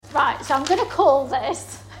Right, so I'm going to call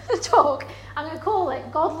this talk, I'm going to call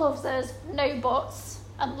it God Loves Us, No Buts,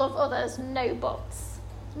 and Love Others, No Buts.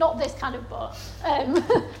 Not this kind of but,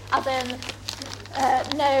 as in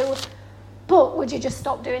no, but would you just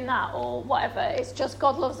stop doing that or whatever. It's just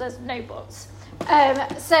God loves us, no buts. And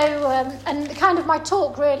kind of my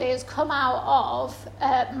talk really has come out of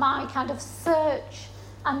my kind of search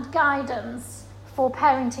and guidance for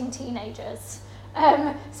parenting teenagers.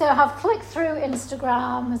 So I've flicked through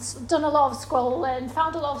Instagram, done a lot of scrolling,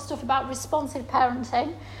 found a lot of stuff about responsive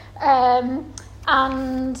parenting.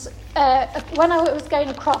 When I was going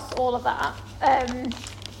across all of that,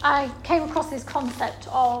 I came across this concept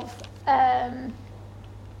of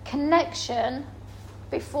connection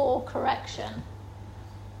before correction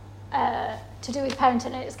to do with parenting.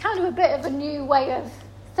 And it's kind of a bit of a new way of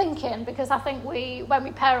thinking, because I think when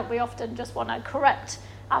we parent, we often just want to correct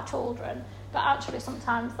our children, but actually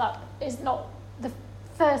sometimes that is not the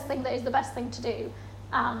first thing that is the best thing to do,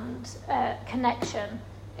 and connection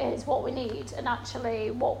is what we need. And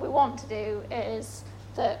actually what we want to do is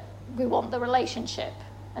that we want the relationship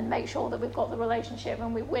and make sure that we've got the relationship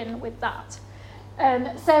and we win with that.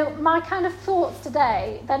 So my kind of thoughts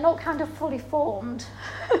today, they're not kind of fully formed.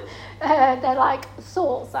 They're like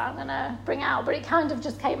thoughts that I'm going to bring out, but it kind of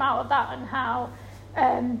just came out of that, and how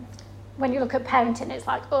when you look at parenting, it's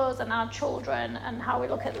like us and our children and how we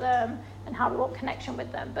look at them and how we want connection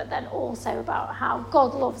with them, but then also about how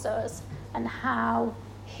God loves us and how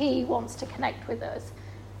he wants to connect with us.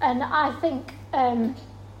 And I think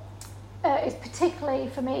it's particularly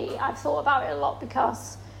for me, I've thought about it a lot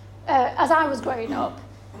because as I was growing up,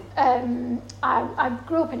 I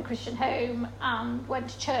grew up in a Christian home and went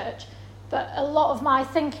to church, but a lot of my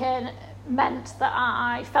thinking meant that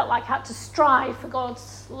I felt like I had to strive for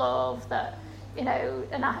God's love, that, you know,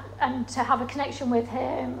 and to have a connection with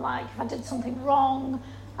him. Like if I did something wrong,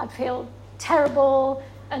 I'd feel terrible,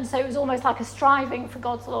 and so it was almost like a striving for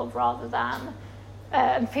God's love rather than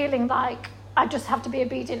and feeling like I just have to be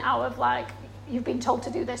obedient out of like, you've been told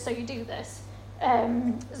to do this, so you do this.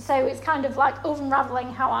 So it's kind of like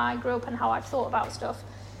unraveling how I grew up and how I've thought about stuff.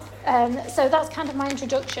 So that's kind of my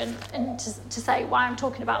introduction, and to say why I'm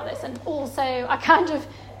talking about this. And also I kind of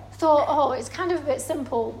thought, it's kind of a bit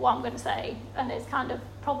simple what I'm going to say, and it's kind of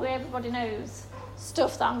probably everybody knows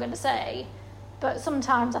stuff that I'm going to say, but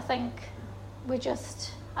sometimes I think we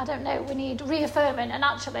need reaffirming. And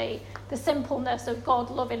actually the simpleness of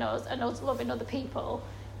God loving us and us loving other people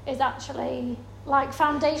is actually like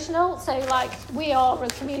foundational. So like we are a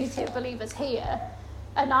community of believers here,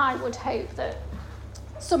 and I would hope that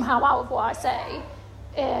somehow out of what I say,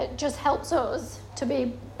 it just helps us to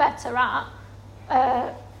be better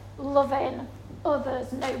at loving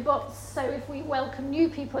others, no buts. So if we welcome new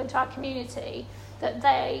people into our community, that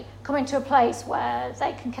they come into a place where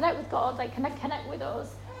they can connect with God, they can connect with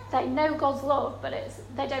us, they know God's love, but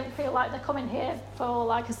they don't feel like they're coming here for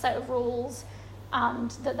like a set of rules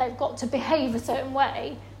and that they've got to behave a certain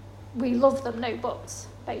way. We love them, no buts,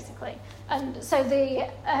 basically. And so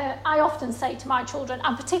I often say to my children,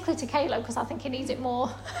 and particularly to Caleb, because I think he needs it more,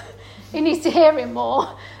 he needs to hear it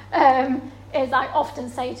more, is I often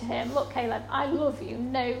say to him, look, Caleb, I love you,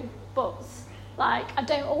 no buts. Like, I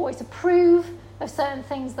don't always approve of certain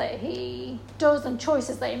things that he does and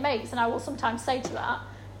choices that he makes, and I will sometimes say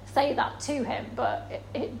that to him, but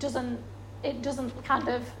it doesn't kind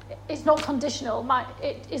of, it's not conditional.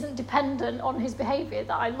 It isn't dependent on his behaviour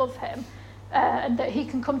that I love him, and that he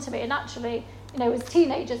can come to me. And actually, you know, as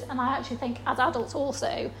teenagers, and I actually think as adults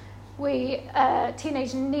also,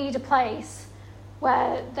 teenagers need a place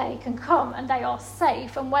where they can come and they are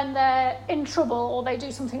safe. And when they're in trouble or they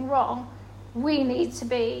do something wrong, we need to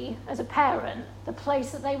be, as a parent, the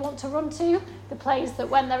place that they want to run to, the place that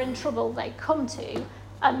when they're in trouble they come to,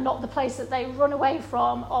 and not the place that they run away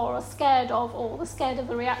from or are scared of, or they're scared of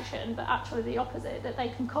the reaction, but actually the opposite, that they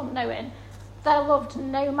can come knowing they're loved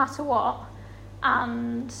no matter what,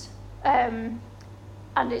 and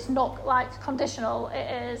it's not like conditional.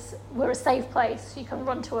 It is, we're a safe place, you can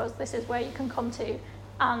run to us, this is where you can come to.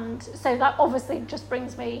 And so that obviously just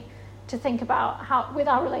brings me to think about how, with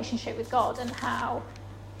our relationship with God, and how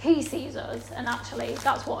he sees us, and actually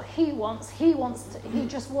that's what he wants. He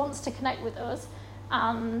just wants to connect with us.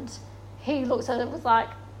 And he looks at it like,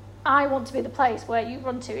 I want to be the place where you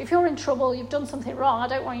run to. If you're in trouble, you've done something wrong, I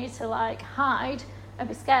don't want you to like hide and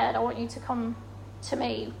be scared. I want you to come to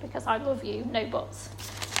me because I love you, no buts.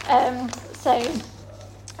 So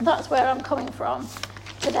that's where I'm coming from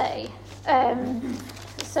today.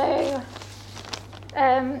 So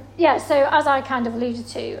as I kind of alluded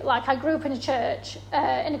to, like I grew up in a church,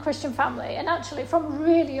 in a Christian family, and actually from a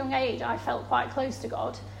really young age I felt quite close to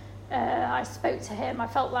God. I spoke to him. I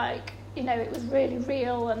felt like, it was really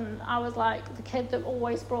real, and I was like the kid that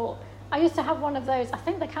always brought... I used to have one of those, I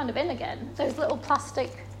think they're kind of in again, those little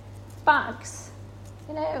plastic bags,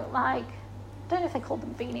 I don't know if they called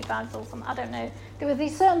them beanie bags or something, I don't know. There were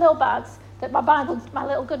these certain little bags that my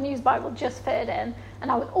little Good News Bible just fitted in,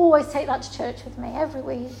 and I would always take that to church with me every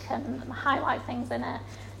week and highlight things in it.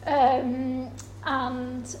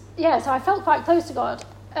 So I felt quite close to God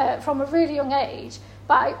from a really young age,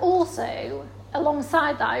 but I also,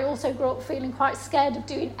 alongside that, I also grew up feeling quite scared of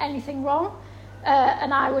doing anything wrong,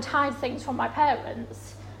 and I would hide things from my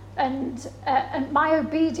parents. And my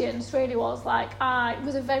obedience really was I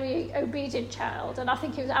was a very obedient child, and I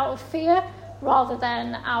think it was out of fear rather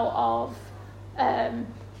than out of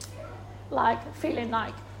feeling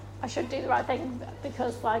like I should do the right thing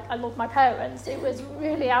because I love my parents. It was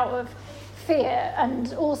really out of fear,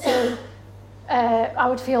 and also I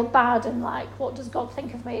would feel bad and what does God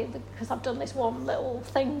think of me because I've done this one little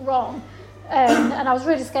thing wrong, and I was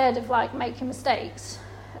really scared of making mistakes,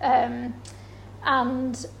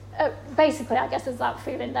 basically, I guess there's that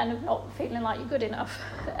feeling then of not feeling like you're good enough.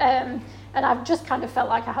 And I've just kind of felt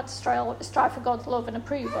like I had to strive for God's love and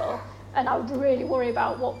approval. And I would really worry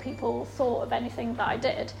about what people thought of anything that I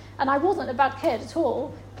did. And I wasn't a bad kid at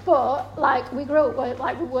all. But, we grew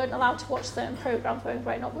up, we weren't allowed to watch certain programmes when we were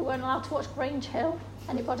growing up. We weren't allowed to watch Grange Hill.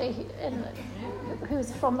 Anybody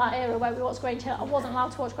who's from that era where we watched Grange Hill, I wasn't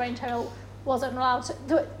allowed to watch Grange Hill. Wasn't allowed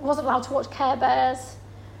to watch Care Bears.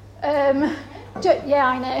 Yeah,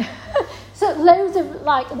 I know. So loads of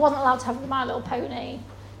wasn't allowed to have My Little Pony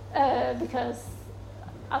because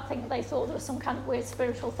I think they thought there was some kind of weird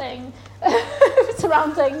spiritual thing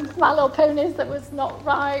surrounding My Little Ponies that was not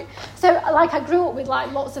right. So I grew up with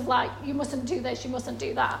lots of you mustn't do this, you mustn't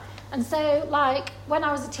do that. And so when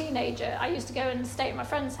I was a teenager, I used to go and stay at my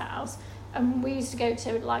friend's house, and we used to go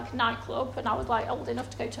to a nightclub, and I was old enough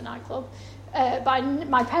to go to a nightclub. But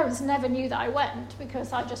my parents never knew that I went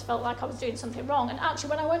because I just felt like I was doing something wrong. And actually,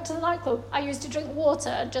 when I went to the nightclub, I used to drink water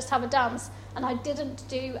and just have a dance, and I didn't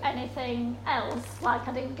do anything else. I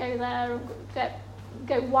didn't go there and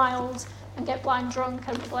go wild and get blind drunk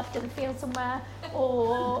and was left in the field somewhere,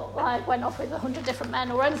 or went off with 100 different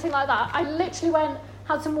men or anything like that. I literally went,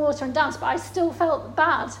 had some water and danced, but I still felt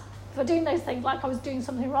bad for doing those things, like I was doing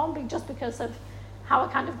something wrong just because of how I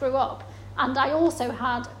kind of grew up. And I also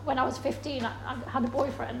had, when I was 15, I had a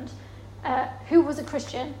boyfriend who was a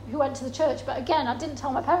Christian, who went to the church. But again, I didn't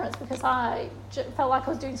tell my parents because I felt like I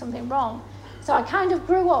was doing something wrong. So I kind of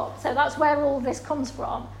grew up. So that's where all this comes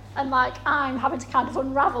from. And I'm having to kind of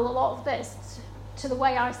unravel a lot of this to the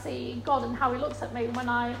way I see God and how he looks at me when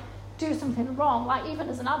I do something wrong. Even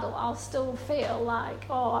as an adult, I'll still feel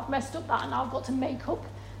I've messed up that and I've got to make up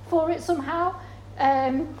for it somehow.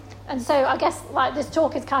 And so I guess this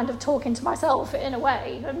talk is kind of talking to myself in a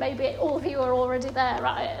way, and maybe all of you are already there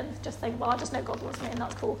at it and just think, well, I just know God loves me and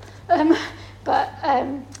that's cool. But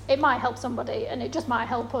it might help somebody, and it just might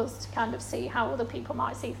help us to kind of see how other people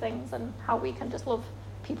might see things and how we can just love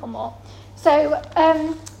people more. So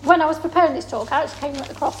when I was preparing this talk, I actually came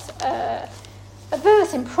across a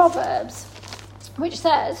verse in Proverbs which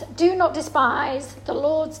says, "Do not despise the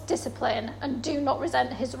Lord's discipline and do not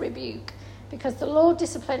resent his rebuke. Because the Lord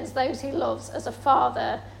disciplines those he loves as a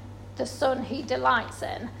father, the son he delights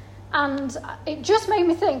in." And it just made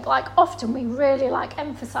me think, often we really,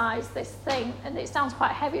 emphasise this thing, and it sounds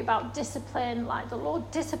quite heavy about discipline, the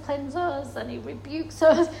Lord disciplines us and he rebukes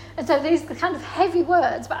us. And so these are kind of heavy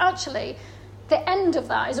words, but actually the end of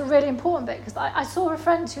that is a really important bit, because I saw a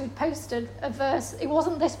friend who posted a verse. It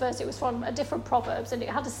wasn't this verse, it was from a different Proverbs, and it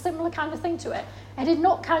had a similar kind of thing to it. And it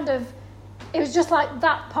not kind of... It was just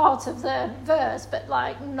that part of the verse, but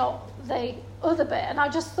not the other bit. And I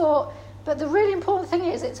just thought, but the really important thing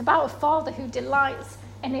is it's about a father who delights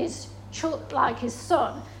in his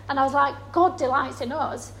son. And I was God delights in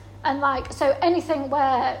us. And so anything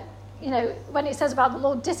where, when it says about the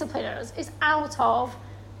Lord disciplining us, it's out of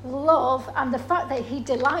love and the fact that he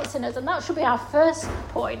delights in us. And that should be our first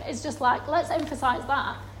point. It's just let's emphasize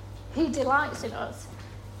that. He delights in us.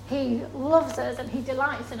 He loves us and he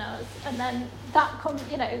delights in us, and then that comes,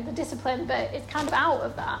 the discipline bit is kind of out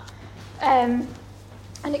of that, and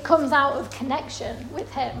it comes out of connection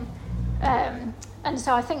with him, and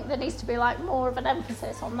so I think there needs to be more of an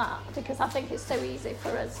emphasis on that, because I think it's so easy for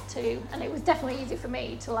us to, and it was definitely easy for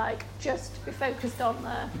me to just be focused on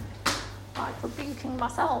rebuking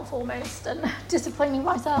myself almost and disciplining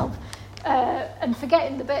myself, and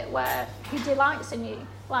forgetting the bit where he delights in you,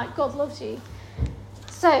 God loves you.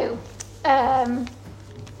 So,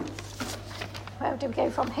 where do we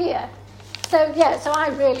go from here? So I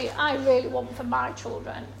really want for my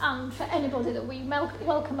children and for anybody that we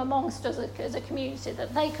welcome amongst us as a community,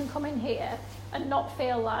 that they can come in here and not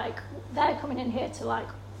feel like they're coming in here to like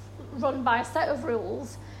run by a set of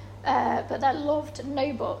rules, but they're loved,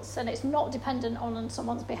 no buts, and it's not dependent on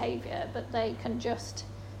someone's behaviour, but they can just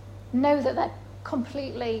know that they're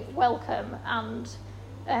completely welcome and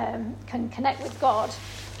can connect with God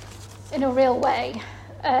in a real way.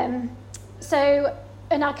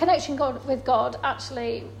 And our connection with God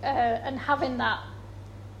actually, and having that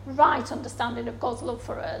right understanding of God's love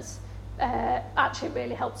for us, actually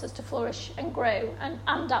really helps us to flourish and grow, and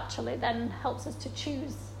actually then helps us to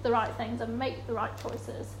choose the right things and make the right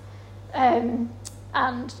choices. And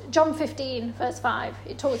John 15, verse 5,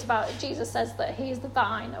 it talks about, Jesus says that he is the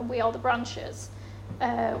vine and we are the branches.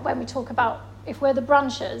 When we talk about if we're the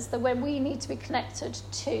branches, then when we need to be connected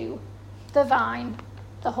to the vine,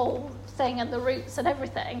 the whole thing and the roots and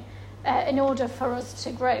everything, in order for us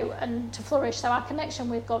to grow and to flourish. So our connection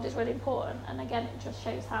with God is really important. And again, it just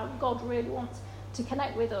shows how God really wants to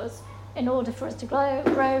connect with us in order for us to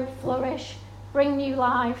grow, flourish, bring new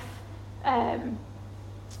life, and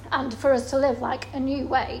for us to live like a new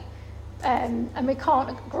way. And we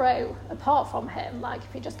can't grow apart from him. Like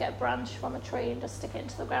if you just get a branch from a tree and just stick it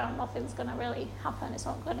into the ground, nothing's going to really happen. It's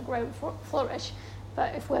not going to grow and flourish.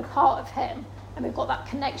 But if we're part of him and we've got that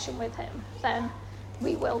connection with him, then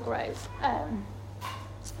we will grow.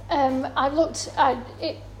 I looked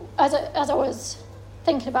as I was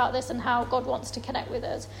thinking about this and how God wants to connect with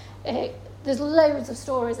us. There's loads of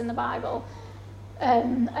stories in the Bible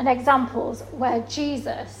and examples where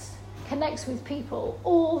Jesus connects with people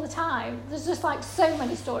all the time. There's just like so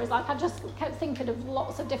many stories. Like I just kept thinking of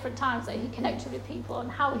lots of different times that he connected with people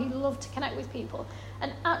and how he loved to connect with people.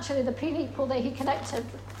 And actually the people that he connected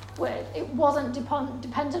with, it wasn't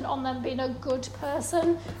dependent on them being a good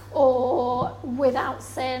person or without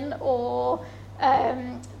sin, or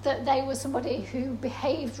that they were somebody who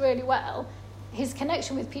behaved really well. His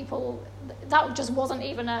connection with people, that just wasn't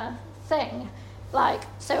even a thing. Like,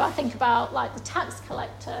 so I think about like the tax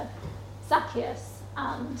collector, Zacchaeus,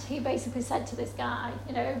 and he basically said to this guy,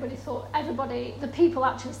 you know, the people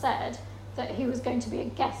actually said that he was going to be a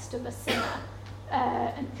guest of a sinner,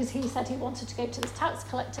 because he said he wanted to go to this tax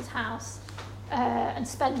collector's house and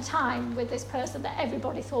spend time with this person that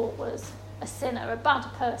everybody thought was a sinner, a bad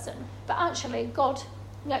person. But actually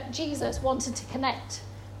Jesus wanted to connect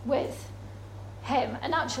with him,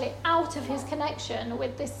 and actually out of his connection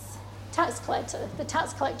with this tax collector, the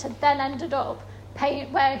tax collector then ended up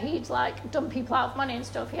paying, where he'd like done people out of money and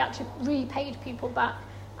stuff, he actually repaid people back,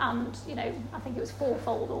 and I think it was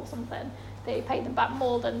fourfold or something, that he paid them back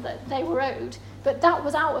more than that they were owed. But that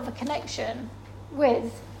was out of a connection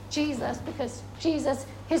with Jesus, because Jesus,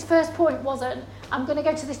 his first point wasn't, I'm going to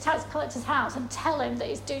go to this tax collector's house and tell him that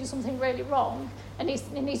he's doing something really wrong and he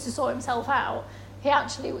needs to sort himself out. He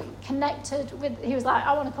actually connected with, he was like,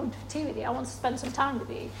 I want to come to tea with you, I want to spend some time with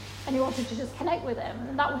you. And he wanted to just connect with him.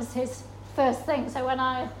 And that was his first thing. So when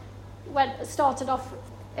I started off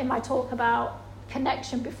in my talk about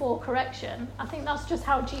connection before correction, I think that's just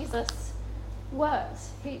how Jesus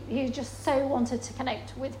works. He just so wanted to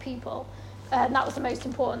connect with people. And that was the most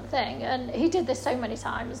important thing. And he did this so many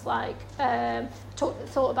times, like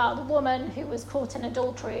thought about the woman who was caught in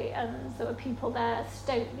adultery, and there were people there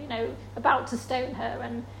about to stone her.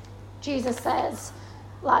 And Jesus says,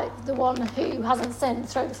 like, the one who hasn't sinned,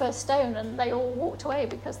 throw the first stone. And they all walked away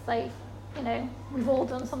because we've all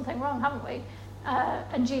done something wrong, haven't we?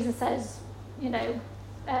 And Jesus says,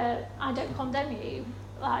 I don't condemn you,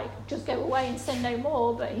 like, just go away and sin no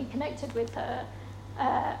more. But he connected with her.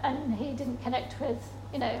 And he didn't connect with,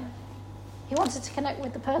 he wanted to connect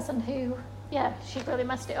with the person who, she really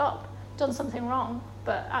messed it up, done something wrong,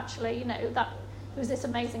 but actually, that there was this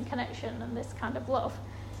amazing connection and this kind of love.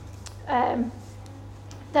 Then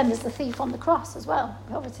there's the thief on the cross as well.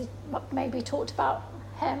 We obviously maybe talked about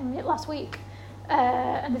him last week.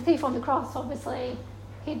 And the thief on the cross, obviously,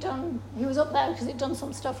 he was up there because he'd done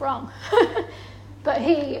some stuff wrong. But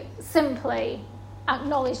he simply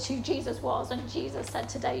acknowledged who Jesus was, and Jesus said,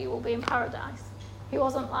 today you will be in paradise. He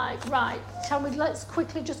wasn't like, right, let's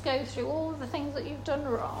quickly just go through all of the things that you've done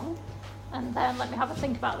wrong and then let me have a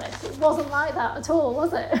think about this. It wasn't like that at all,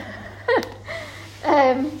 was it?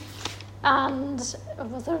 And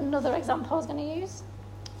was there another example I was going to use?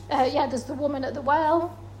 There's the woman at the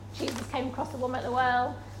well. Jesus came across the woman at the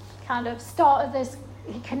well, kind of started this,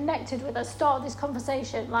 he connected with her, started this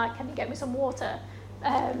conversation, like, can you get me some water?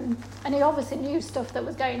 And he obviously knew stuff that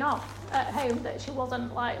was going on at home, that she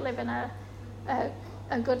wasn't like living a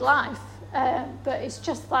good life. But it's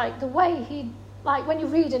just like the way like when you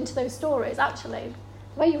read into those stories, actually,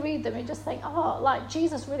 the way you read them, you just think, oh, like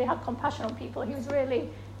Jesus really had compassion on people. He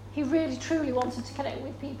really truly wanted to connect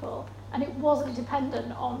with people, and it wasn't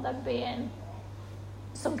dependent on them being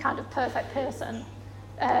some kind of perfect person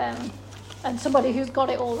and somebody who's got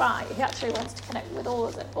it all right. He actually wants to connect with all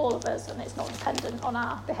of us, and it's not dependent on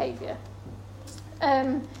our behaviour.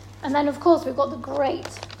 And then, of course, we've got the great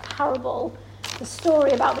parable, the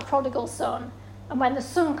story about the prodigal son. And when the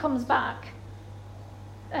son comes back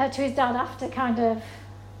to his dad after kind of,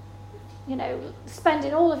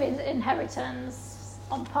 spending all of his inheritance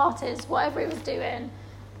on parties, whatever he was doing,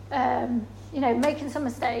 making some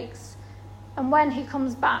mistakes. And when he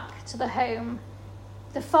comes back to the home,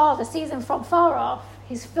 the father sees him from far off.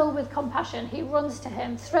 He's filled with compassion. He runs to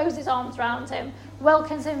him, throws his arms around him,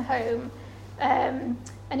 welcomes him home. And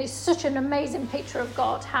it's such an amazing picture of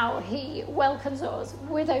God, how he welcomes us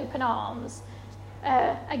with open arms.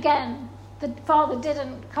 Again, the father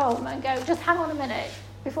didn't come and go, just hang on a minute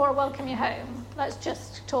before I welcome you home. Let's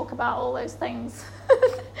just talk about all those things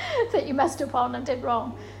that you messed up on and did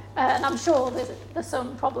wrong. And I'm sure the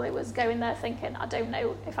son probably was going there thinking, I don't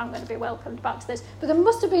know if I'm going to be welcomed back to this. But there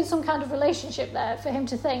must have been some kind of relationship there for him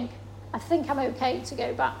to think, I think I'm okay to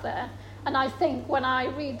go back there. And I think when I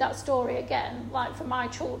read that story again, like for my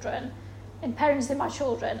children, in parenting my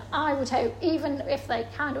children, I would hope, even if they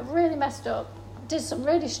kind of really messed up, did some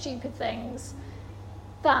really stupid things,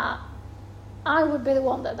 that I would be the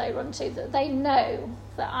one that they run to, that they know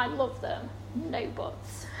that I love them, no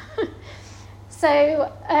buts.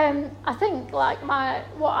 So I think what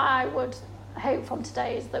I would hope from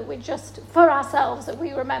today is that we just, for ourselves, that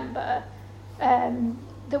we remember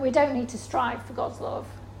that we don't need to strive for God's love,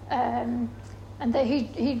 and that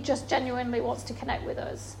he just genuinely wants to connect with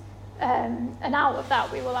us. And out of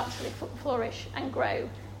that we will actually flourish and grow.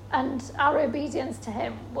 And our obedience to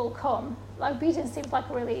him will come. Obedience seems like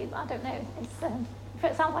a really, I don't know, it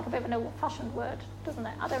sounds like a bit of an old-fashioned word, doesn't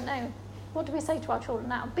it? I don't know. What do we say to our children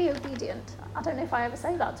now? Be obedient. I don't know if I ever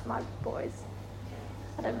say that to my boys.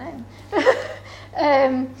 I don't know.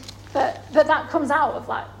 But that comes out of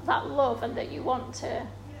that love, and that you want to,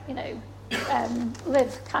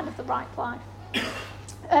 live kind of the right life.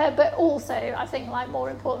 But also, I think, more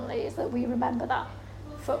importantly, is that we remember that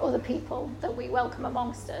for other people that we welcome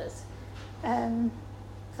amongst us,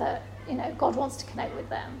 that, God wants to connect with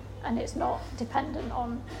them, and it's not dependent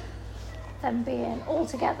on them being all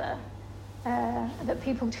together, that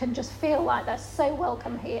people can just feel like they're so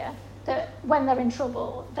welcome here, that when they're in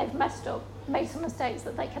trouble, they've messed up, made some mistakes,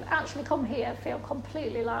 that they can actually come here, feel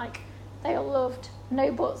completely like they are loved,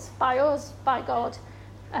 no buts, by us, by God,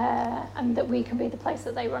 and that we can be the place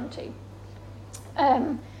that they run to.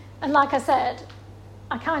 And like I said,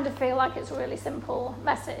 I kind of feel like it's a really simple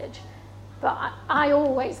message, but I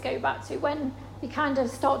always go back to when you kind of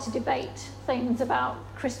start to debate things about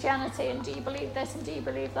Christianity, and do you believe this and do you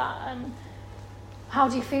believe that, and how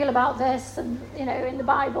do you feel about this, and in the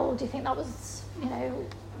Bible, do you think that was,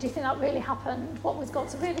 do you think that really happened? What was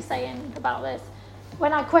God really saying about this?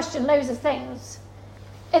 When I question loads of things,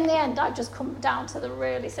 in the end I just come down to the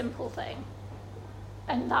really simple thing,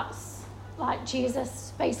 and that's like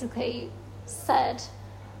Jesus basically said,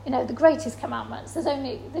 the greatest commandments,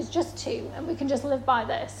 there's just two, and we can just live by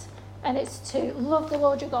this, and it's to love the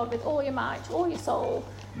Lord your God with all your might, all your soul,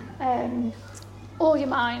 all your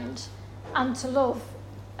mind, and to love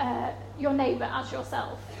your neighbour as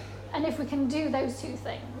yourself. And if we can do those two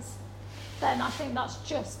things, then I think that's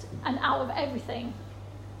just, and out of everything,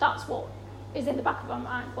 that's what is in the back of our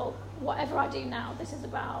mind. Well, whatever I do now, this is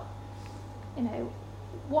about,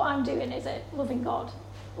 what I'm doing, is it loving God?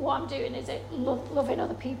 What I'm doing, is it loving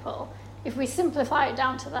other people? If we simplify it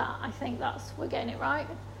down to that, I think we're getting it right,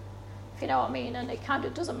 if you know what I mean. And it kind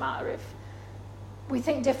of doesn't matter if we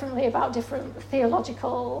think differently about different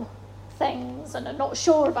theological things and are not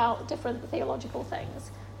sure about different theological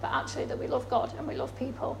things, but actually that we love God and we love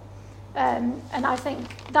people. And I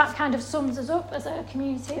think that kind of sums us up as a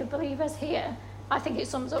community of believers here. I think it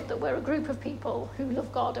sums up that we're a group of people who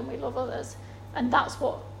love God and we love others, and that's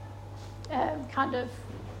what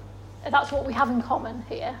that's what we have in common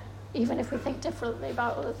here. Even if we think differently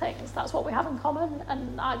about other things, that's what we have in common.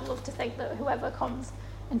 And I'd love to think that whoever comes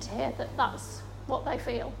into here, that's what they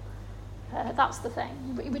feel. That's the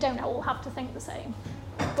thing. We don't all have to think the same,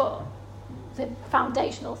 but the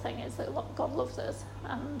foundational thing is that God loves us,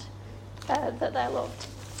 and that they're loved.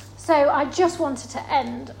 So I just wanted to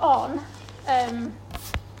end on,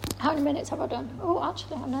 how many minutes have I done? Oh,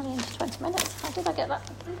 actually, I'm nearly into 20 minutes. How did I get that?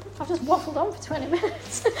 I've just waffled on for 20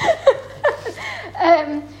 minutes.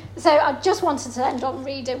 So I just wanted to end on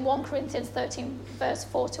reading 1 Corinthians 13, verse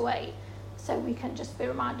 4-8. so we can just be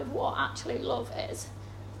reminded of what actually love is.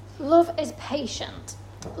 Love is patient.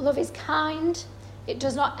 Love is kind. It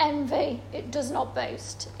does not envy. It does not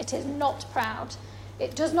boast. It is not proud.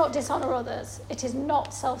 It does not dishonour others. It is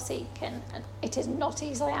not self-seeking. And it is not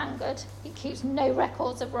easily angered. It keeps no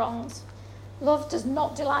records of wrongs. Love does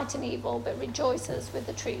not delight in evil, but rejoices with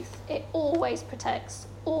the truth. It always protects,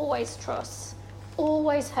 always trusts,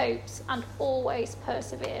 always hopes, and always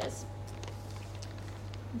perseveres.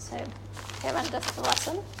 And so, here endeth the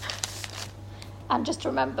lesson. And just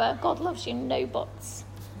remember, God loves you, no buts.